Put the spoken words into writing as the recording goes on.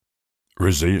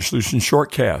Resilient Solutions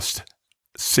Shortcast,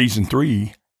 Season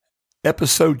 3,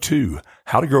 Episode 2,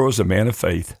 How to Grow as a Man of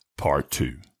Faith, Part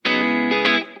 2.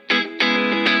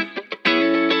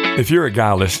 If you're a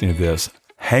guy listening to this,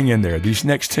 hang in there. These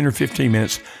next 10 or 15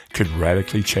 minutes could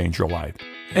radically change your life.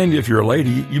 And if you're a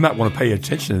lady, you might want to pay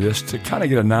attention to this to kind of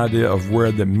get an idea of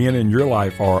where the men in your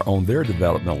life are on their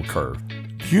developmental curve.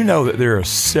 Do you know that there are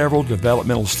several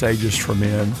developmental stages for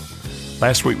men?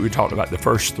 Last week we talked about the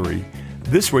first three.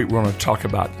 This week, we're going to talk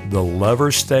about the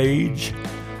lover stage,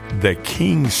 the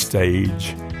king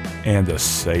stage, and the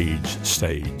sage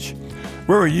stage.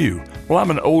 Where are you? Well,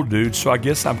 I'm an old dude, so I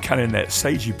guess I'm kind of in that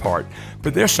sagey part.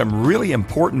 But there's some really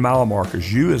important mile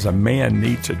markers you as a man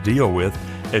need to deal with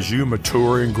as you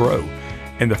mature and grow.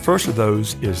 And the first of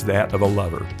those is that of a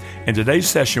lover. In today's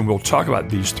session, we'll talk about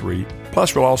these three.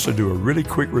 Plus, we'll also do a really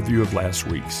quick review of last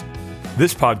week's.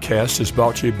 This podcast is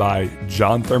brought to you by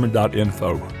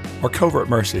JohnThurman.info. or Covert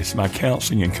Mercy. It's my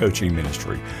counseling and coaching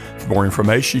ministry. For more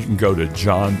information, you can go to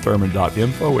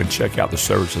johnthurman.info and check out the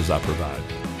services I provide.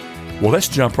 Well, let's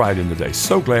jump right in today.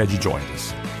 So glad you joined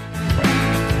us.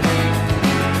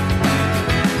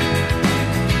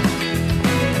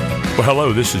 Well,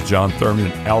 hello, this is John Thurman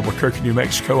in Albuquerque, New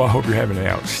Mexico. I hope you're having an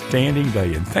outstanding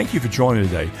day, and thank you for joining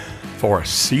today for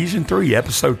Season 3,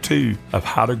 Episode 2 of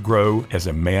How to Grow as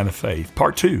a Man of Faith,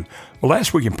 Part 2. Well,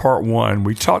 last week in Part 1,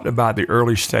 we talked about the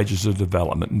early stages of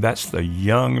development, and that's the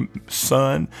young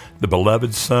son, the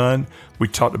beloved son. We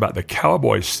talked about the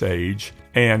cowboy stage,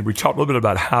 and we talked a little bit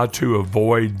about how to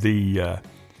avoid the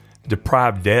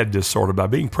deprived dad disorder by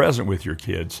being present with your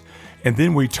kids. And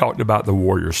then we talked about the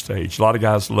warrior stage. A lot of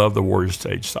guys love the warrior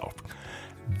stage stuff.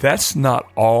 That's not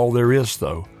all there is,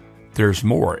 though. There's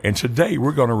more. And today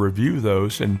we're going to review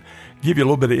those and give you a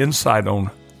little bit of insight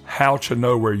on how to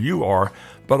know where you are,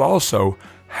 but also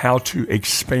how to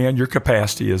expand your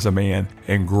capacity as a man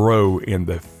and grow in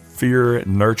the fear,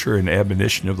 nurture, and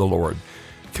admonition of the Lord.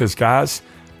 Because, guys,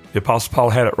 the Apostle Paul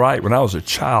had it right. When I was a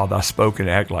child, I spoke and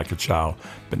acted like a child.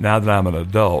 But now that I'm an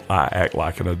adult, I act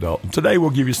like an adult. And today we'll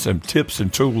give you some tips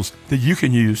and tools that you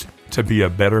can use to be a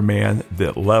better man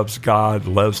that loves God,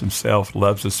 loves himself,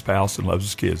 loves his spouse, and loves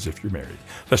his kids if you're married.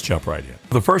 Let's jump right in.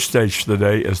 The first stage for the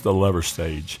day is the lover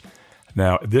stage.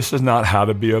 Now, this is not how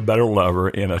to be a better lover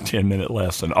in a 10-minute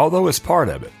lesson, although it's part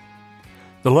of it.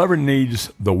 The lover needs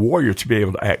the warrior to be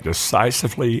able to act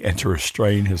decisively and to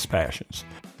restrain his passions.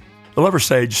 The lover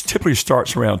stage typically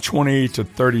starts around 20 to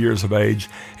 30 years of age,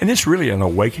 and it's really an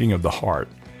awakening of the heart.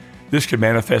 This can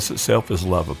manifest itself as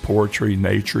love of poetry,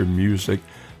 nature, music,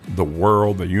 the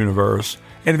world, the universe,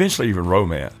 and eventually even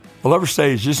romance. The lover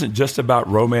stage isn't just about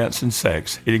romance and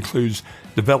sex. It includes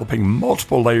developing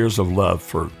multiple layers of love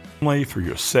for family, for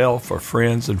yourself, for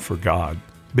friends, and for God.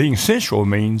 Being sensual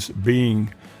means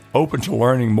being open to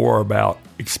learning more about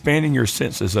expanding your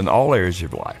senses in all areas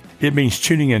of your life. It means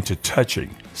tuning into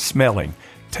touching, smelling,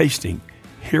 tasting,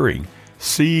 hearing,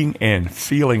 seeing, and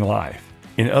feeling life.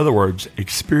 In other words,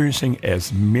 experiencing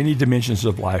as many dimensions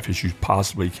of life as you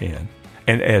possibly can.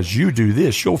 And as you do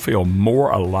this, you'll feel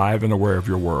more alive and aware of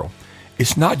your world.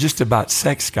 It's not just about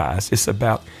sex, guys. It's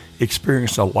about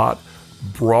experiencing a lot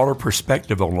broader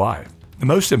perspective on life. The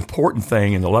most important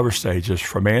thing in the lover stage is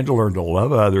for a man to learn to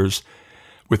love others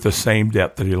with the same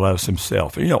depth that he loves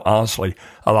himself. And honestly,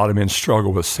 a lot of men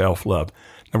struggle with self-love.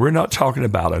 Now, we're not talking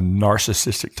about a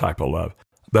narcissistic type of love,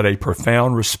 but a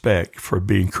profound respect for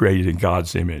being created in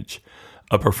God's image,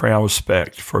 a profound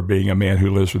respect for being a man who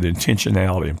lives with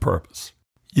intentionality and purpose.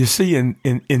 You see, in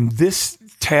this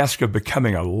task of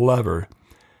becoming a lover,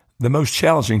 the most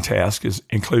challenging task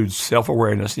includes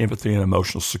self-awareness, empathy, and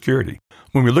emotional security.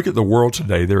 When we look at the world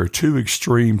today, there are two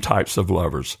extreme types of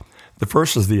lovers. The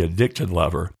first is the addicted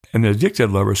lover, and the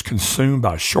addicted lover is consumed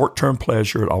by short-term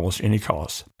pleasure at almost any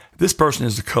cost. This person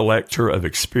is a collector of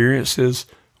experiences,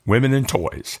 women, and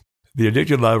toys. The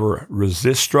addicted lover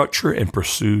resists structure and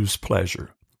pursues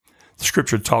pleasure. The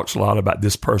scripture talks a lot about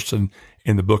this person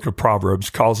in the book of Proverbs,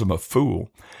 calls him a fool.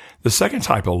 The second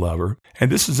type of lover,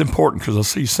 and this is important because I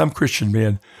see some Christian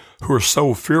men who are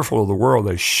so fearful of the world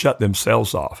they shut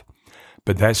themselves off.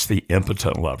 But that's the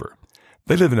impotent lover.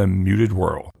 They live in a muted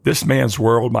world. This man's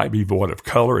world might be void of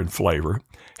color and flavor.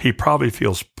 He probably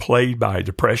feels plagued by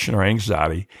depression or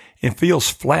anxiety and feels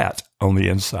flat on the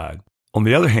inside. On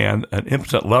the other hand, an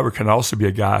impotent lover can also be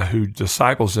a guy who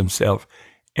disciples himself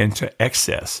into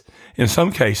excess. In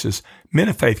some cases, men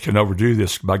of faith can overdo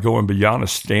this by going beyond a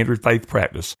standard faith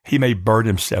practice. He may burden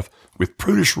himself with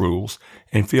prudish rules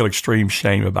and feel extreme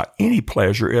shame about any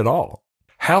pleasure at all.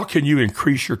 How can you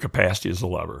increase your capacity as a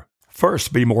lover?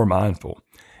 First, be more mindful.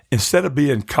 Instead of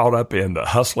being caught up in the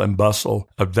hustle and bustle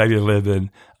of daily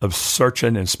living, of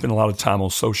searching and spending a lot of time on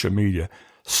social media,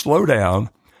 slow down,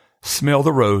 smell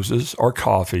the roses or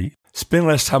coffee, spend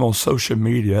less time on social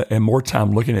media and more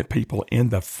time looking at people in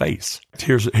the face.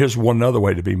 Here's one other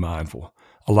way to be mindful.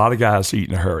 A lot of guys eat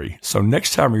in a hurry. So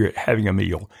next time you're having a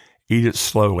meal, eat it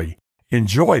slowly.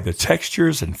 Enjoy the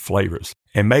textures and flavors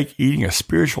and make eating a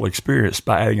spiritual experience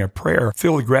by adding a prayer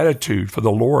filled with gratitude for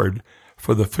the Lord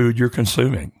for the food you're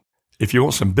consuming. If you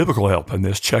want some biblical help in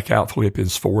this, check out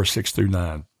Philippians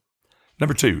 4:6-9.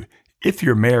 Number 2, if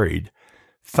you're married,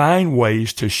 find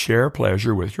ways to share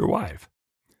pleasure with your wife.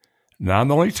 Now,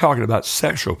 I'm only talking about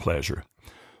sexual pleasure.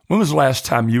 When was the last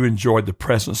time you enjoyed the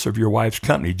presence of your wife's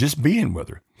company, just being with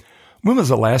her? When was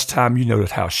the last time you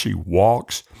noticed how she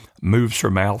walks, moves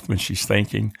her mouth when she's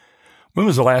thinking? When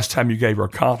was the last time you gave her a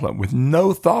compliment with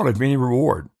no thought of any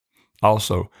reward?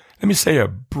 Also, let me say a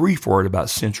brief word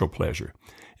about sensual pleasure.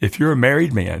 If you're a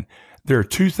married man, there are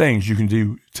 2 things you can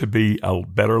do to be a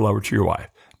better lover to your wife.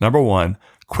 Number 1,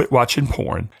 quit watching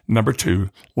porn. Number 2,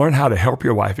 learn how to help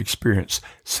your wife experience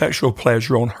sexual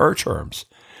pleasure on her terms.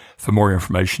 For more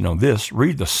information on this,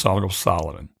 read the Song of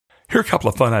Solomon. Here are a couple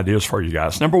of fun ideas for you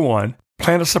guys. Number 1,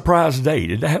 plan a surprise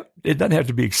date. It doesn't have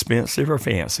to be expensive or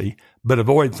fancy, but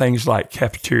avoid things like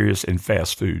cafeterias and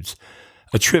fast foods.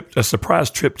 A surprise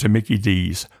trip to Mickey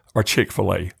D's or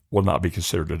Chick-fil-A will not be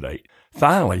considered a date.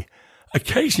 Finally,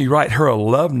 occasionally write her a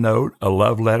love note, a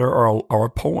love letter, or a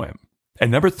poem.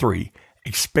 And number 3,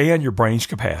 expand your brain's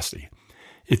capacity.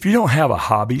 If you don't have a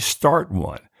hobby, start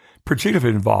one, particularly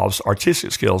if it involves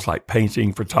artistic skills like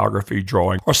painting, photography,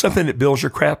 drawing, or something that builds your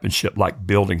craftsmanship like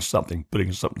building something,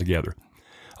 putting something together.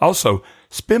 Also,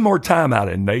 spend more time out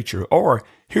in nature, or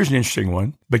here's an interesting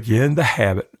one, begin the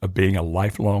habit of being a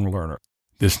lifelong learner.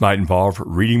 This might involve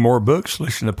reading more books,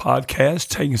 listening to podcasts,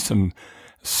 taking some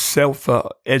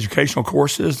self-educational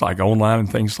courses like online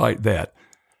and things like that.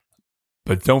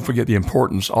 But don't forget the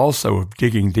importance also of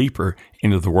digging deeper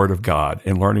into the Word of God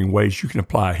and learning ways you can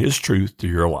apply His truth to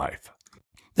your life.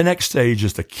 The next stage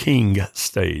is the king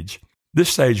stage. This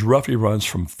stage roughly runs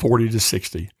from 40 to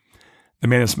 60. The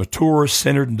man is mature,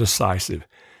 centered, and decisive.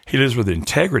 He lives with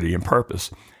integrity and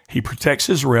purpose. He protects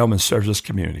his realm and serves his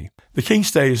community. The king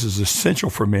stage is essential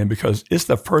for men because it's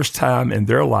the first time in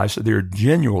their lives that they're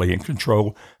genuinely in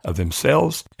control of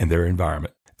themselves and their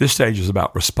environment. This stage is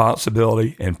about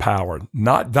responsibility and power,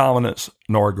 not dominance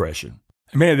nor aggression.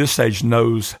 A man at this stage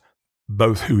knows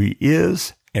both who he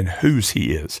is and whose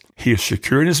he is. He is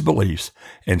secure in his beliefs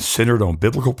and centered on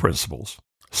biblical principles.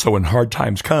 So when hard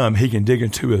times come, he can dig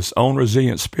into his own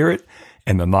resilient spirit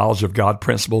and the knowledge of God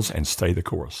principles and stay the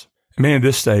course. A man at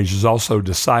this stage is also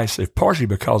decisive, partially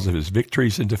because of his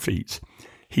victories and defeats.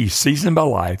 He's seasoned by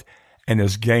life and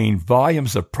has gained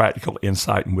volumes of practical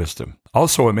insight and wisdom.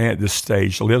 Also, a man at this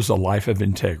stage lives a life of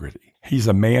integrity. He's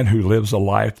a man who lives a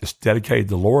life that's dedicated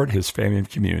to the Lord, his family, and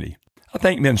community. I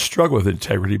think men struggle with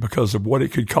integrity because of what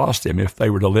it could cost them if they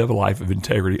were to live a life of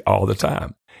integrity all the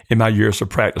time. In my years of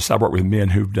practice, I worked with men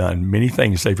who've done many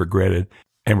things they've regretted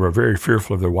and were very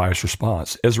fearful of their wife's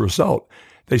response. As a result,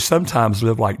 they sometimes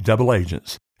live like double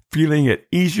agents, feeling it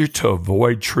easier to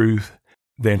avoid truth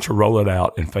than to roll it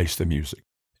out and face the music.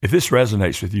 If this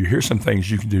resonates with you, here's some things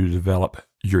you can do to develop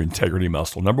your integrity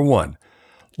muscle. Number 1,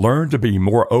 learn to be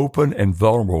more open and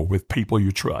vulnerable with people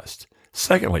you trust.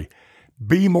 Secondly,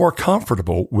 be more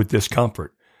comfortable with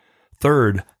discomfort.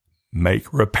 Third,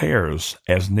 make repairs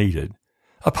as needed.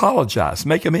 Apologize,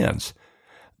 make amends.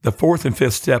 The 4th and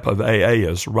 5th step of AA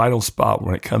is right on spot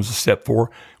when it comes to step 4.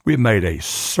 We've made a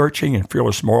searching and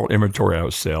fearless moral inventory of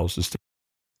ourselves.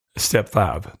 Step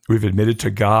 5, we've admitted to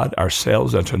God,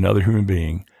 ourselves, and to another human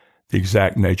being the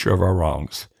exact nature of our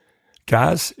wrongs.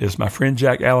 Guys, as my friend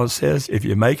Jack Allen says, if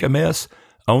you make a mess,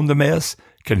 own the mess,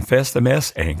 confess the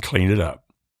mess, and clean it up.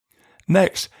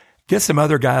 Next, get some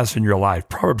other guys in your life.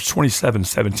 Proverbs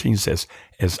 27:17 says,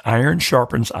 as iron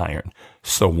sharpens iron,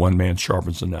 so one man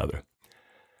sharpens another.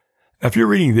 Now, if you're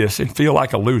reading this and feel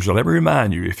like a loser, let me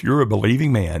remind you, if you're a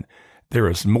believing man, there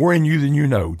is more in you than you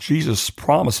know. Jesus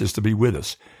promises to be with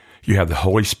us. You have the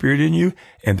Holy Spirit in you,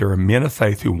 and there are men of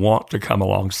faith who want to come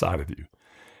alongside of you.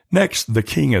 Next, the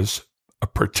king is a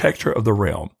protector of the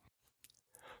realm.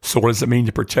 So what does it mean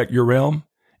to protect your realm?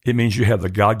 It means you have the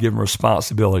God-given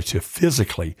responsibility to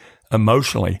physically,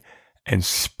 emotionally, and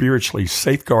spiritually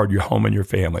safeguard your home and your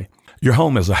family. Your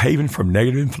home is a haven from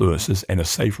negative influences and a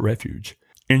safe refuge.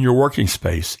 In your working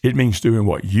space, it means doing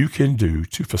what you can do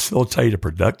to facilitate a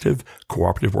productive,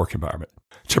 cooperative work environment.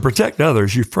 To protect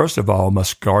others, you first of all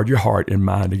must guard your heart and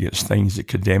mind against things that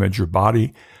could damage your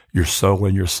body, your soul,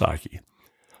 and your psyche.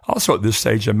 Also at this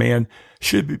stage, a man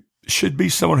should should be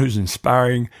someone who's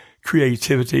inspiring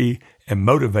creativity and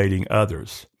motivating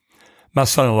others. My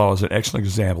son-in-law is an excellent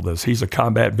example of this. He's a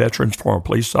combat veteran, former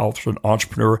police officer, an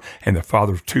entrepreneur, and the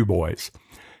father of 2 boys.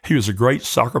 He was a great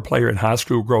soccer player in high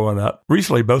school growing up.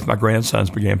 Recently, both my grandsons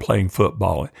began playing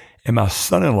football, and my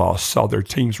son-in-law saw their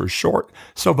teams were short,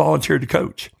 so volunteered to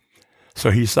coach. So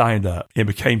he signed up and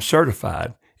became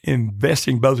certified,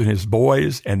 investing both in his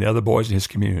boys and the other boys in his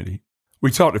community.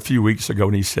 We talked a few weeks ago,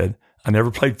 and he said, I never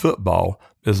played football,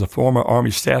 but as a former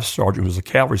Army Staff Sergeant who was a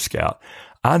Cavalry Scout,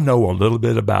 I know a little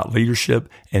bit about leadership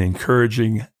and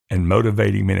encouraging and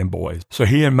motivating men and boys. So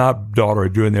he and my daughter are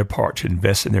doing their part to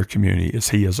invest in their community as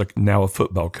he is now a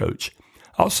football coach.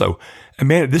 Also, a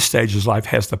man at this stage of his life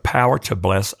has the power to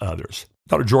bless others.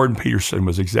 Dr. Jordan Peterson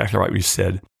was exactly right when he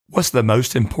said, what's the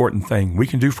most important thing we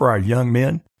can do for our young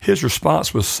men? His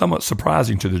response was somewhat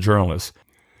surprising to the journalist,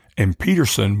 and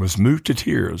Peterson was moved to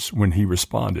tears when he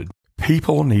responded,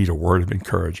 people need a word of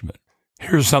encouragement.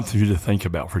 Here's something for you to think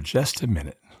about for just a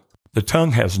minute. The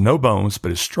tongue has no bones,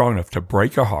 but is strong enough to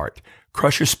break a heart,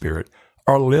 crush a spirit,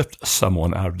 or lift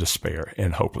someone out of despair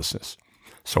and hopelessness.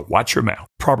 So watch your mouth.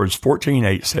 Proverbs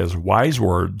 14:8 says, wise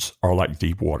words are like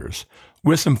deep waters.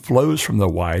 Wisdom flows from the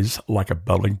wise like a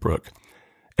bubbling brook.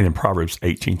 And in Proverbs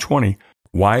 18:20,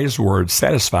 wise words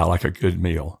satisfy like a good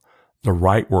meal. The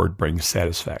right word brings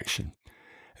satisfaction.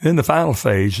 And then the final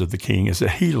phase of the king is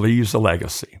that he leaves a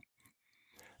legacy.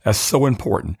 That's so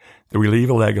important that we leave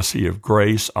a legacy of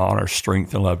grace, honor,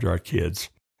 strength, and love to our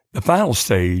kids. The final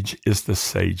stage is the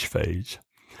sage phase.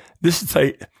 This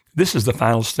is the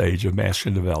final stage of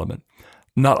masculine development.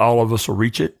 Not all of us will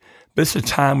reach it, but it's a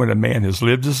time when a man has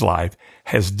lived his life,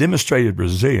 has demonstrated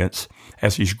resilience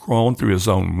as he's grown through his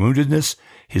own woundedness,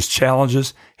 his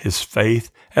challenges, his faith,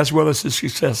 as well as his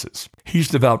successes. He's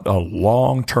developed a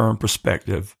long-term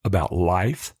perspective about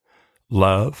life,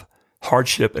 love,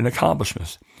 hardship, and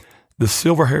accomplishments. The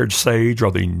silver-haired sage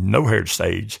or the no-haired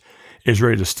sage is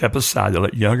ready to step aside to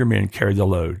let younger men carry the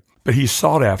load, but he's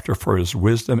sought after for his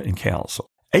wisdom and counsel.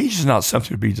 Age is not something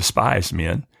to be despised,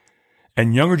 men,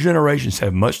 and younger generations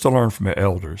have much to learn from their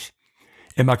elders.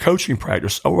 In my coaching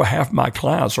practice, over half of my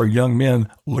clients are young men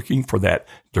looking for that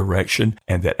direction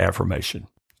and that affirmation.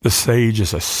 The sage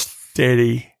is a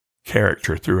steady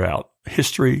character throughout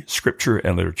history, scripture,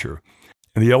 and literature.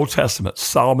 In the Old Testament,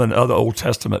 Solomon and other Old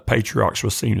Testament patriarchs were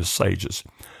seen as sages.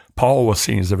 Paul was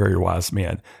seen as a very wise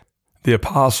man. The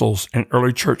apostles and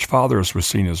early church fathers were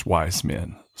seen as wise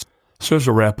men. So as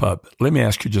a wrap up, let me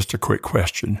ask you just a quick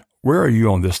question. Where are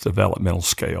you on this developmental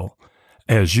scale?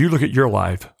 As you look at your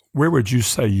life, where would you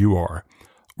say you are?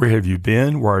 Where have you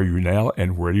been? Where are you now?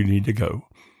 And where do you need to go?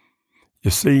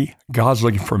 You see, God's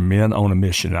looking for men on a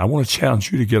mission. And I want to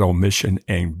challenge you to get on mission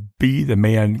and be the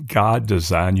man God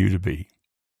designed you to be.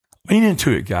 Lean into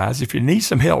it, guys. If you need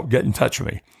some help, get in touch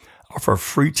with me. I offer a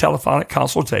free telephonic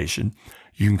consultation.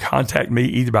 You can contact me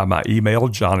either by my email,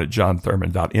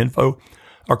 john@johnthurman.info,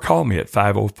 or call me at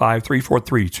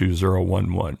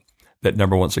 505-343-2011. That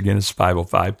number, once again, is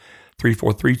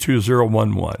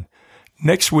 505-343-2011.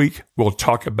 Next week, we'll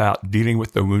talk about dealing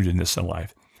with the woundedness in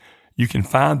life. You can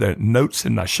find the notes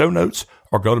in my show notes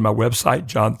or go to my website,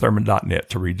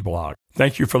 johnthurman.net, to read the blog.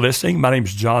 Thank you for listening. My name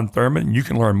is John Thurman. You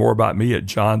can learn more about me at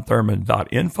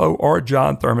johnthurman.info or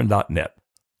johnthurman.net.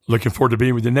 Looking forward to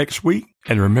being with you next week.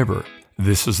 And remember,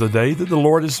 this is the day that the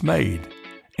Lord has made,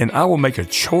 and I will make a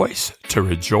choice to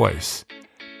rejoice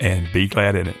and be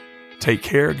glad in it. Take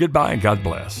care, goodbye, and God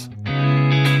bless.